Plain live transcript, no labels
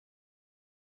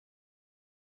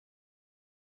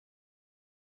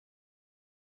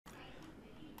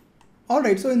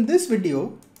Alright, so in this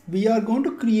video, we are going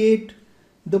to create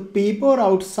the paper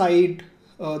outside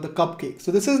the cupcake.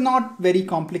 So this is not very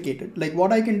complicated. Like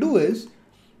what I can do is,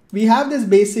 we have this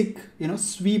basic,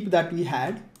 sweep that we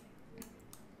had.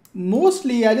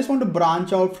 Mostly, I just want to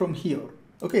branch out from here.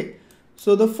 Okay,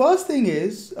 so the first thing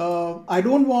is, I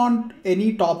don't want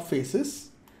any top faces.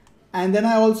 And then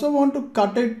I also want to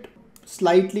cut it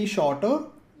slightly shorter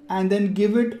and then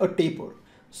give it a taper.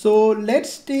 So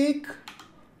let's take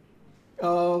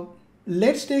a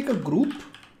group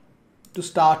to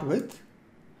start with.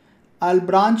 I'll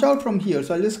branch out from here.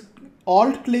 So I'll just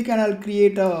alt click and I'll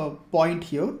create a point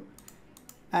here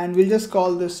and we'll just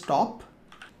call this top.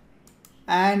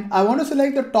 And I want to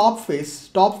select the top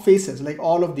faces, like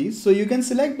all of these. So you can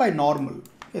select by normal.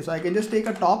 Okay, so I can just take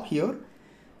a top here,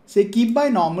 say keep by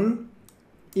normal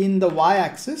in the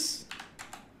y-axis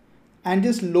and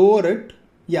just lower it.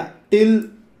 Yeah, till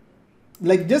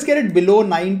like just get it below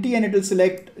 90 and it will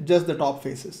select just the top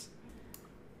faces.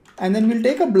 And then we'll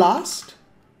take a blast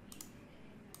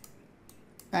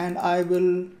and I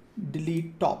will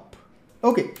delete top.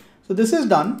 Okay, so this is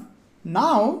done.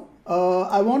 Now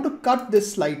I want to cut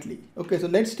this slightly. Okay, so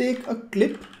let's take a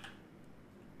clip.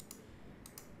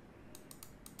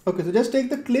 Okay, so just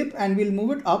take the clip and we'll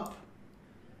move it up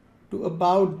to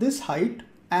about this height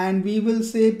and we will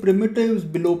say primitives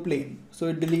below plane. So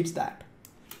it deletes that.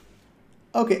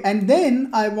 Okay, and then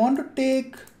I want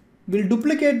to we'll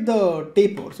duplicate the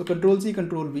taper. So Control C,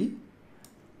 Control V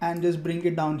and just bring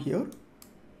it down here.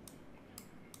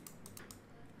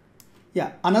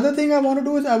 Yeah, another thing I want to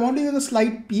do is I want to use a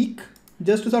slight peak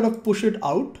just to sort of push it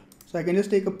out. So I can just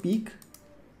take a peak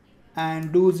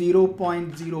and do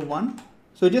 0.01.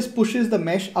 So it just pushes the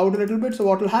mesh out a little bit. So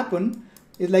what will happen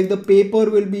is like the paper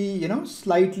will be,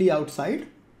 slightly outside.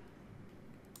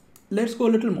 Let's go a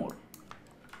little more.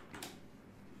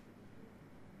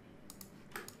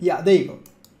 Yeah, there you go.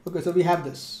 Okay, so we have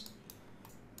this.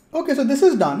 Okay, so this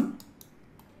is done.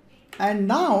 And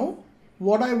now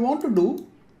what I want to do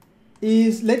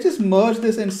is let's just merge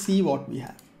this and see what we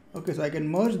have. Okay, so I can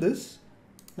merge this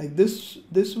like this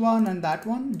one and that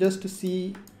one just to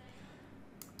see.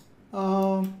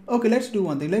 Okay, let's do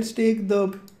one thing. Let's take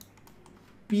the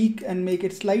peak and make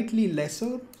it slightly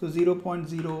lesser. So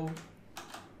 0.02.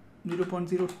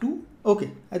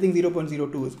 Okay, I think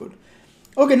 0.02 is good.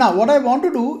 Okay, now what I want to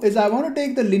do is I want to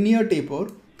take the linear taper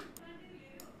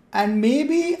and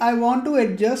maybe I want to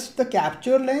adjust the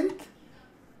capture length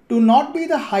to not be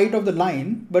the height of the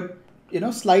line, but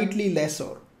slightly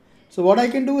lesser. So what I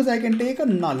can do is I can take a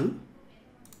null.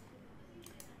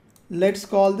 Let's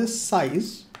call this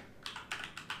size.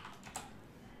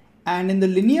 And in the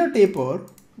linear taper,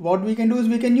 what we can do is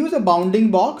we can use a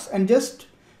bounding box and just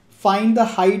find the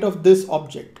height of this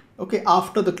object, okay,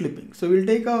 after the clipping. So we'll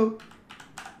take a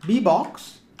B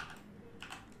box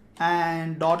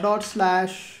and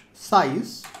 /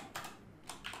 size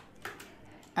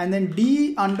and then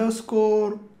D_y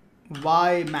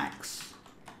max.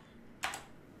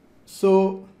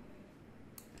 So,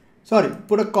 sorry,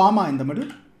 put a comma in the middle.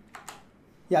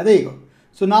 Yeah, there you go.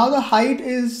 So now the height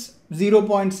is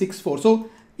 0.64. So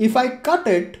if I cut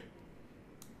it,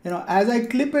 as I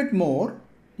clip it more,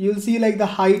 you'll see like the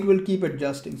height will keep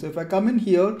adjusting. So if I come in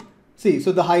here, see,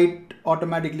 so the height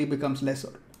automatically becomes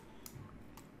lesser.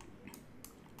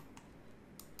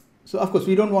 So of course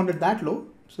we don't want it that low.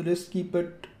 So just keep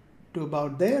it to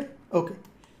about there. Okay.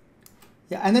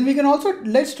 Yeah, and then we can also,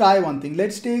 let's try one thing.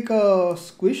 Let's take a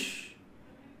squish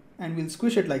and we'll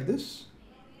squish it like this.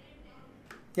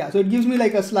 Yeah, so it gives me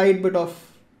like a slight bit of,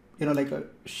 like a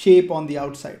shape on the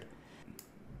outside.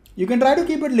 You can try to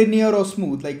keep it linear or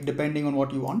smooth, like depending on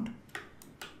what you want.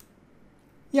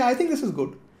 Yeah, I think this is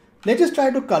good. Let's just try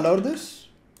to color this.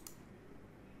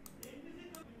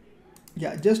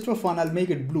 Yeah, just for fun, I'll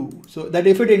make it blue so that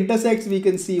if it intersects, we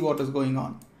can see what is going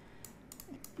on.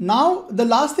 Now, the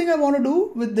last thing I want to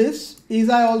do with this is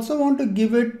I also want to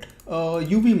give it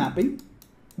UV mapping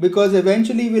because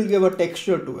eventually we'll give a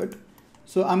texture to it.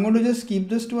 So I'm going to just keep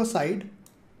this to a side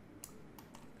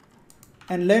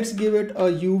and let's give it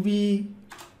a UV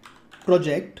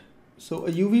project. So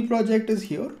a UV project is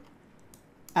here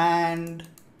and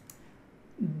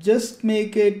just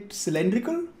make it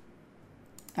cylindrical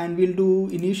and we'll do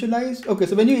initialize. Okay,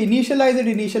 so when you initialize it,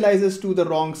 initializes to the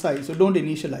wrong size. So don't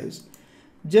initialize.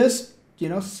 Just,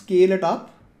 scale it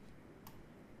up.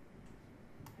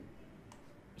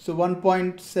 So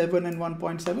 1.7 and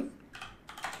 1.7.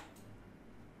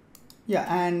 Yeah,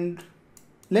 and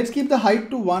let's keep the height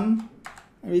to 1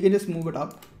 and we can just move it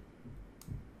up.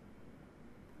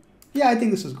 Yeah, I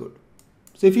think this is good.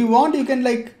 So if you want, you can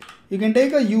like, you can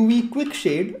take a UV quick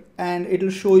shade and it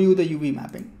will show you the UV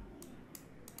mapping.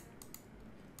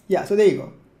 Yeah, so there you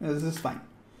go. This is fine.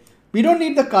 We don't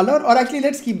need the color, or actually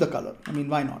let's keep the color. I mean,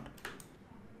 why not?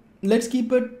 Let's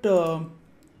keep it,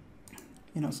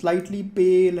 slightly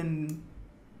pale and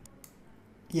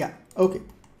yeah, okay.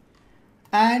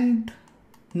 And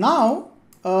now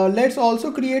let's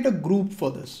also create a group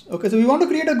for this. Okay, so we want to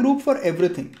create a group for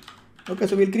everything. Okay,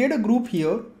 so we'll create a group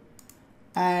here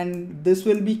and this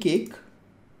will be cake.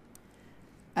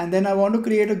 And then I want to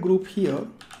create a group here.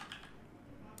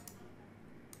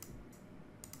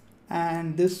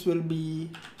 And this will be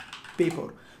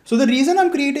paper. So the reason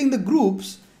I'm creating the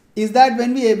groups is that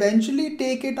when we eventually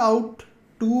take it out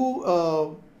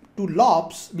to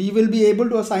LOPS, we will be able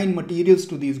to assign materials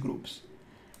to these groups.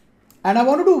 And I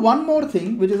want to do one more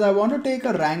thing, which is I want to take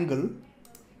a wrangle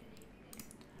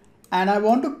and I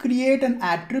want to create an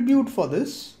attribute for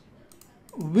this,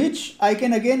 which I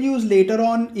can again use later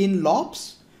on in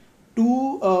LOPS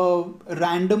to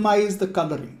randomize the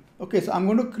coloring. Okay, so I'm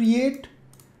going to create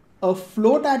a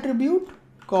float attribute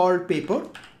called paper,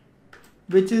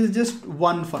 which is just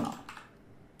 1 for now.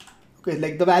 Okay,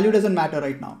 like the value doesn't matter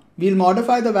right now. We'll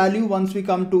modify the value once we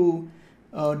come to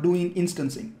doing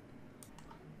instancing.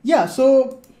 Yeah,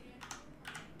 so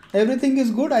everything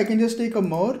is good. I can just take a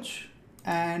merge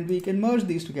and we can merge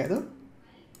these together.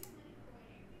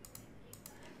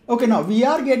 Okay, now we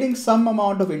are getting some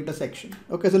amount of intersection.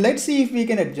 Okay, so let's see if we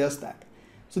can adjust that.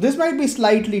 So this might be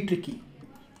slightly tricky.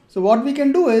 So what we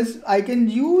can do is I can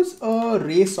use a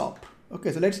race op.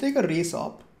 Okay, so let's take a race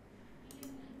op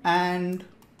and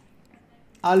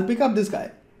I'll pick up this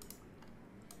guy.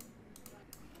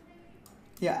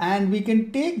 Yeah, and we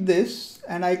can take this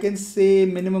and I can say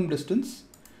minimum distance.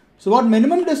 So what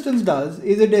minimum distance does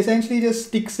is it essentially just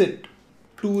sticks it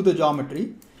to the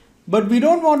geometry, but we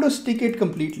don't want to stick it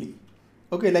completely.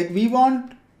 Okay, like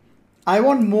I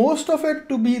want most of it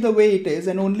to be the way it is,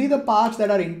 and only the parts that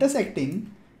are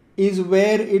intersecting is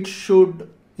where it should,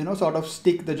 sort of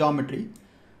stick the geometry.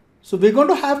 So we're going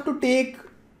to have to take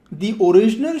the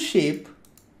original shape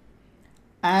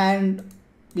and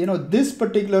this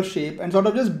particular shape and sort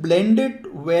of just blend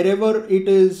it wherever it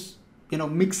is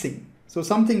mixing. So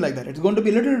something like that. It's going to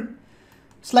be a little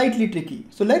slightly tricky.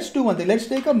 So let's do one thing. Let's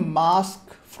take a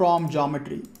mask from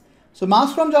geometry. So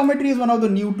mask from geometry is one of the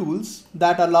new tools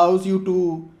that allows you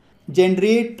to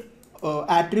generate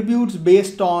attributes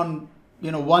based on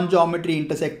one geometry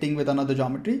intersecting with another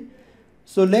geometry.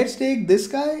 So let's take this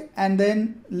guy and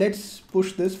then let's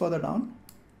push this further down.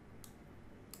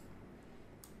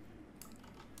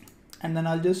 And then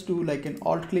I'll just do like an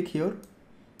alt click here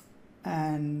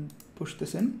and push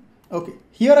this in. Okay,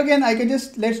 here again I can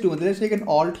just, let's take an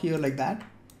alt here like that.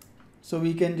 So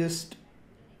we can just,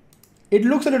 it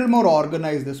looks a little more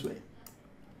organized this way.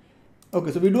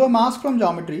 Okay, so we do a mask from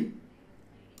geometry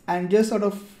and just sort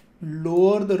of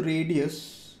lower the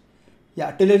radius,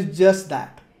 yeah, till it's just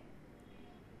that.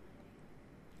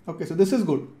 Okay, so this is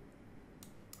good.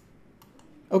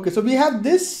 Okay, so we have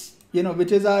this,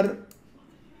 which is our,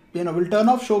 we'll turn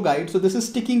off show guide. So this is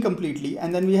sticking completely.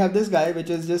 And then we have this guy,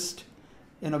 which is just,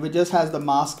 which just has the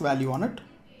mask value on it.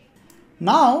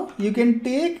 Now you can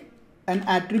take an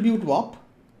attribute WOP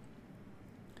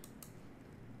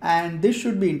and this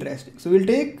should be interesting. So we'll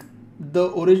take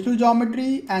the original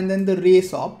geometry and then the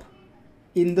race op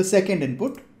in the second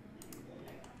input.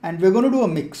 And we're going to do a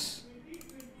mix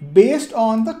based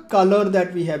on the color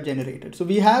that we have generated. So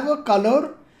we have a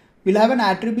color, we'll have an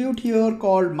attribute here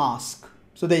called mask.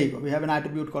 So there you go, we have an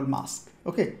attribute called mask.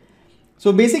 Okay,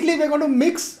 so basically we're going to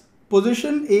mix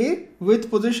position A with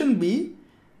position B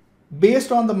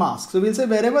based on the mask. So we'll say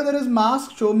wherever there is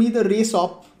mask, show me the race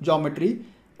op geometry,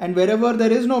 and wherever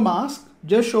there is no mask,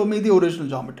 just show me the original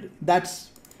geometry.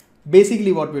 That's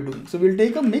basically what we're doing. So we'll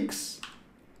take a mix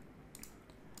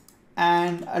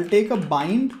and I'll take a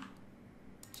bind.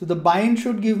 So the bind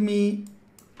should give me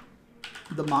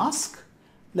the mask.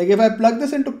 Like if I plug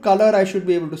this into color, I should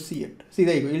be able to see it. See,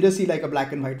 there you go. You'll just see like a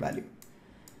black and white value.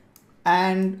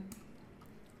 And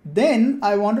then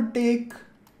I want to take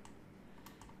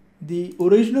the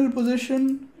original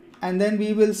position and then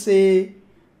we will say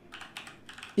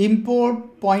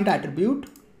import point attribute.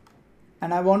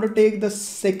 And I want to take the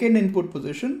second input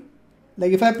position.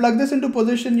 Like if I plug this into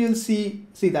position, you'll see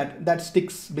that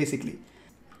sticks basically.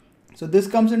 So this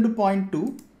comes into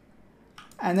 0.2.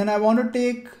 And then I want to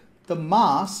take the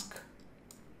mask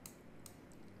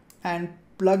and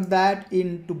plug that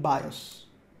into BIOS.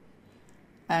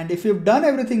 And if you've done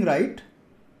everything right,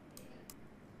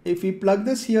 if we plug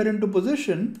this here into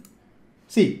position,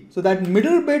 see, so that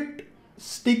middle bit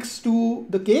sticks to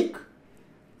the cake.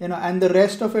 and the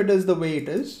rest of it is the way it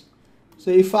is.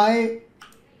 So if and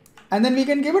then we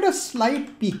can give it a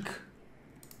slight peak.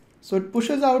 So it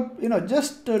pushes out,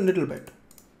 just a little bit.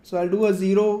 So I'll do a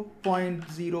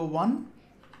 0.01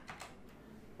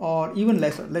 or even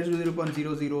lesser. Let's do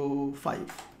 0.005.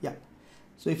 Yeah.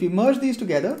 So if we merge these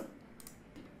together,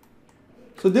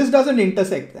 so this doesn't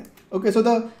intersect then. Okay, so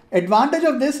the advantage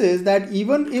of this is that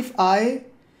even if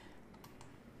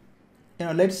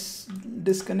let's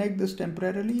disconnect this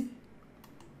temporarily,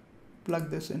 plug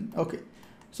this in. Okay.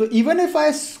 So even if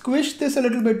I squish this a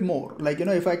little bit more, like,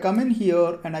 if I come in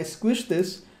here and I squish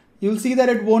this, you'll see that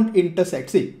it won't intersect.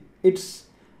 See,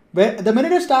 the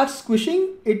minute it starts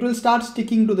squishing, it will start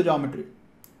sticking to the geometry.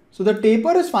 So the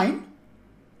taper is fine.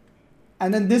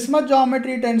 And then this much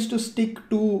geometry tends to stick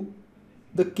to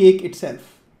the cake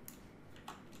itself.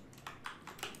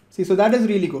 See, so that is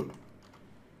really good.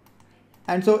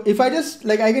 And so if I just,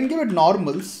 I can give it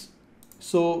normals,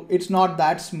 so it's not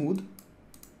that smooth.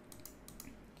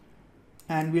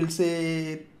 And we'll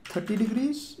say 30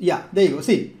 degrees. Yeah, there you go.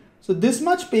 See, so this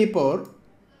much paper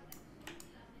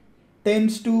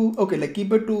tends to,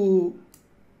 keep it to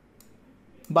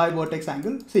by vertex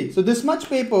angle. See, so this much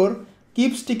paper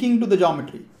keeps sticking to the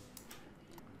geometry.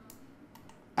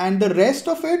 And the rest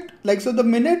of it, so the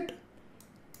minute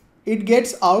it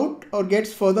gets out or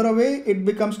gets further away, it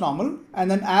becomes normal. And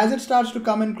then as it starts to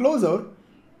come in closer,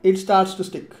 it starts to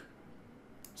stick.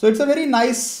 So it's a very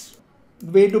nice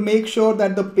way to make sure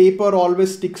that the paper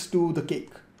always sticks to the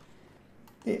cake.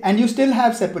 And you still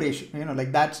have separation,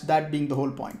 that being the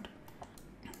whole point.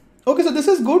 Okay, so this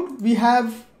is good. We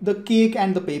have the cake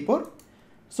and the paper.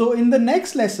 So in the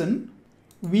next lesson,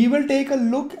 we will take a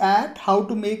look at how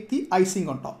to make the icing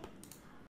on top.